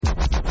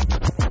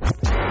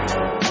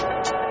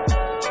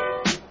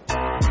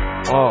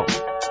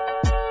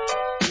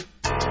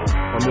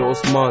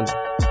Osman.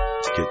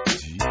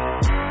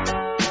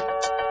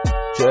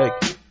 Check.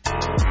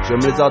 J'aime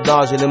les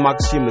adages et les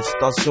maximes, les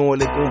citations et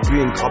les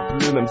combines.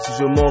 Crapuleux, même si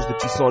je mange des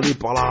pissenlits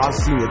par la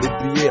racine. Y'a des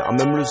billets à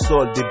même le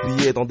sol, des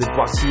billets dans des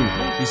bassines.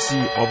 Ici,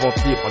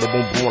 inventés par les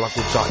bonbons, la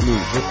cocaïne.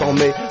 Je t'en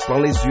mets plein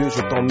les yeux,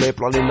 je t'en mets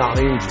plein les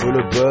narines. Je veux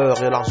le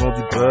beurre et l'argent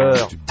du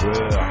beurre.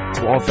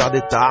 Pour en faire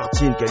des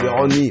tartines, quelle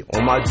ironie.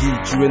 On m'a dit,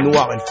 tu es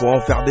noir, il faut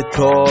en faire des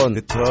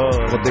tonnes.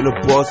 Quand t'es le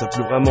boss, y'a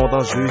plus vraiment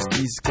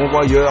d'injustice.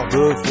 Convoyeur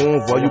de fond,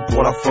 voyou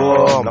pour la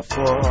forme.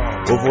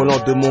 Au volant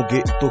de mon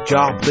ghetto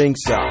car brinks,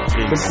 ça.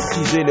 Même pour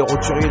teaser, les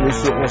roturiers ne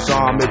seront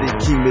jamais des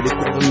kings, mais les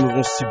cours nous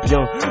vont si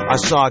bien. À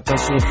chacun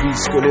son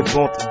fils, que les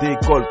ventes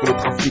d'école, que le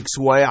trafic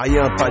soit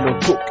aérien, taillon,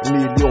 coke,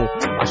 million.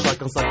 À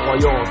chacun sa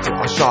croyance,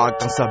 à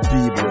chacun sa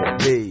bible.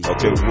 Hey.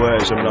 Ok ouais,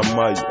 j'aime la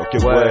maille, ok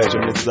ouais,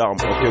 j'aime les armes,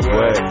 ok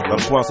ouais. Dans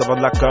le coin ça va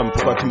de la cam,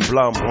 pourquoi tu me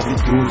blâmes? On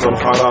vit tous dans le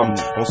haram,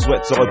 on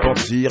souhaite se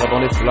repentir avant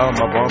les flammes,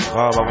 avant un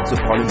crave, avant de se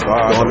prendre une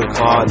balle dans le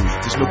crâne.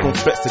 Si je me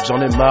confesse c'est que j'en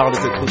ai marre de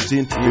cette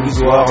routine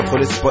illusoire entre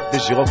les spots des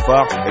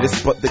gyrophares et les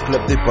spots des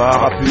clubs des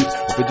bars à pute.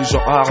 On fait du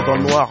genre art dans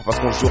le noir parce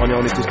qu'on journée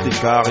on est tous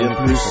tricards, rien de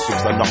plus. On trouve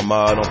ça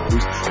normal en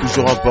plus,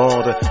 toujours en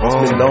bande, on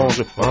se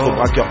mélange entre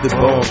braqueurs de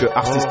banque,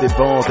 artistes et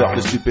vendeurs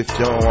de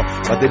stupéfiants.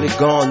 Pas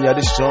d'élégant, ni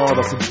alléchant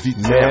dans cette vie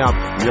de merde,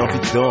 mis en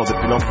vidant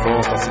depuis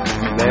l'enfance dans cette vie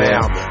de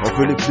merde. On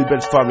veut les plus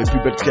belles femmes, les plus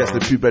belles caisses, les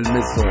plus belles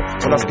maisons.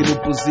 Voilà ce qui nous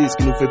bousille, ce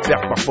qui nous fait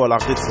perdre parfois la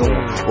raison.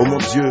 Oh mon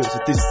Dieu,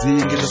 c'est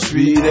ici que je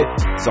suis né.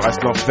 Ce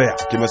reste l'enfer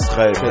qui me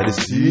serait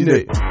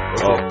prédestiné.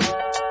 Oh.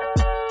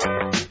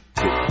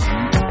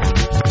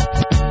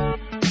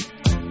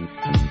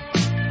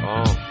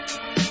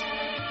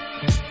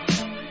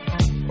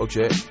 Ok.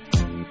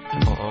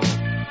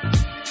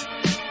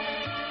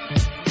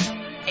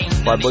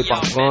 Bad boy par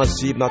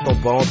principe, n'attends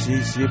pas,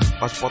 anticipe.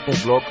 Rage pas ton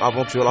bloc,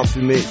 aventure la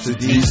fumée se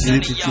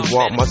dissipe. Si tu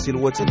vois ma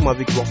silhouette, c'est que ma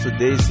victoire se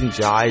dessine.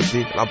 J'ai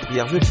arrêté la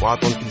prière, je vais pas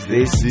attendre qu'ils se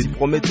décident.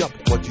 Prometteur,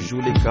 pourquoi tu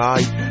joues les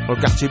cailles? Dans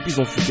le quartier, puis ils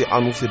ont futé,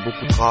 annoncé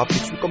beaucoup de trafic.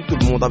 Je suis comme tout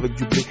le monde avec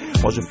du blé.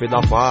 Moi je fais de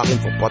la farine,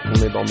 faut pas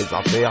tourner dans mes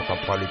affaires.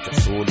 T'as pas le cœur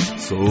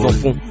solide. Dans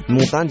fond,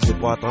 montagne, j'ai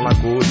pas atteint la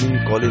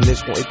colline. Quand les neiges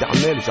seront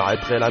éternelles,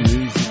 j'arrêterai la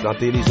musique.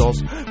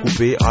 L'intelligence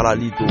coupée à la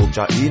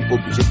lidocaïne.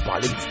 Obligé de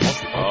parler doucement, je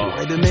suis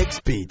entouré de mecs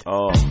speed.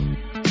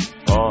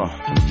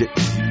 Get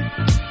T,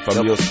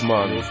 famille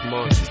Osman,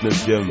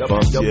 19e,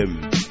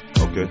 20e.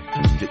 Ok,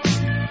 Get T.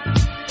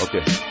 Ok,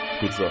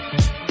 écoute ça.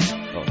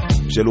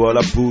 J'ai l'eau à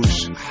la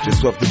bouche, j'ai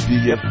soif de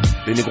billets.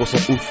 Les négros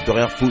sont ouf de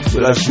rien foutre de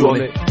la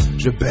journée.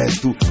 Je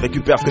baisse tout,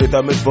 récupère ce que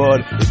l'État me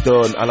vole et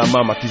donne à la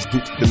maman qui se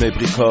doute de mes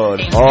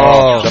bricoles.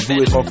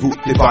 J'avoue être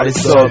envoûté par les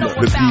sommes.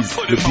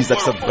 Le bise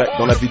accepte vrai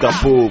dans la vie d'un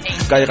pauvre.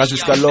 Caillera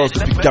jusqu'à l'os,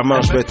 depuis que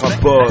gamin je veux être un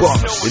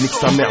boss. Et nique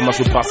sa mère, moi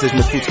je passe et je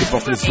me fous de ce que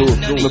pensent les autres.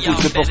 Je me fous de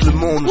ce que pense le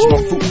monde, je m'en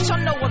fous.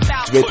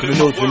 Tu veux être le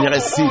nôtre, venir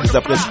ici, les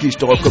après-ski je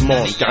te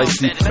recommande. Car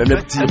ici, même les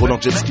petits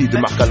roulant jet ski de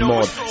marque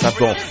allemande. Ça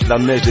vend la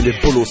neige et les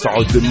polos, ça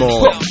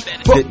redemande.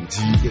 Get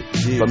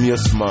D, famille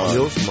Osman,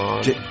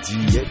 Get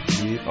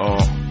D,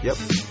 yep.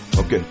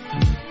 Ok.